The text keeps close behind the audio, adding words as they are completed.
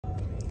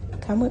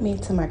Come with me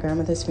to my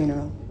grandmother's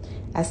funeral.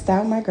 I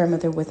styled my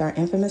grandmother with our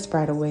infamous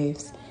bridal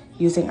waves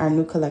using our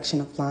new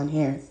collection of blonde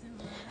hair.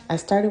 I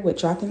started with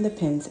dropping the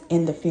pins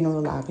in the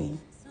funeral lobby.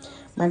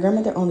 My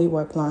grandmother only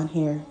wore blonde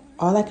hair.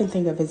 All I can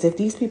think of is if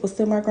these people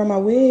steal my grandma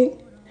wig.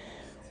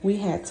 We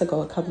had to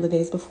go a couple of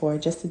days before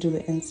just to do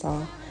the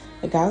install.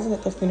 The guys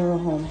at the funeral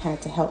home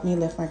had to help me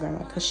lift my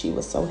grandma because she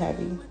was so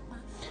heavy.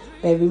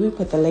 Baby, we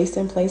put the lace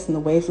in place and the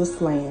waves was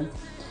slaying.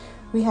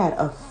 We had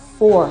a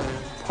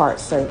 4-part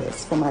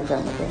service for my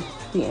grandmother.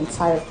 The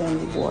entire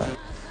family wore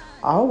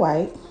all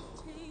white.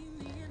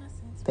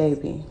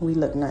 Baby, we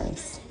look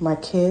nice. My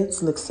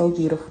kids look so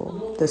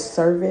beautiful. The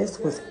service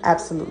was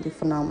absolutely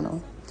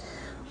phenomenal.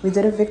 We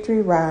did a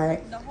victory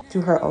ride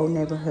through her old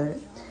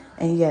neighborhood.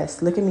 And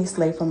yes, look at me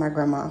slay for my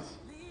grandma.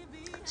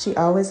 She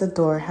always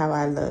adored how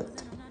I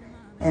looked.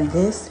 And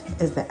this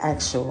is the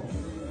actual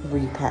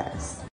repast.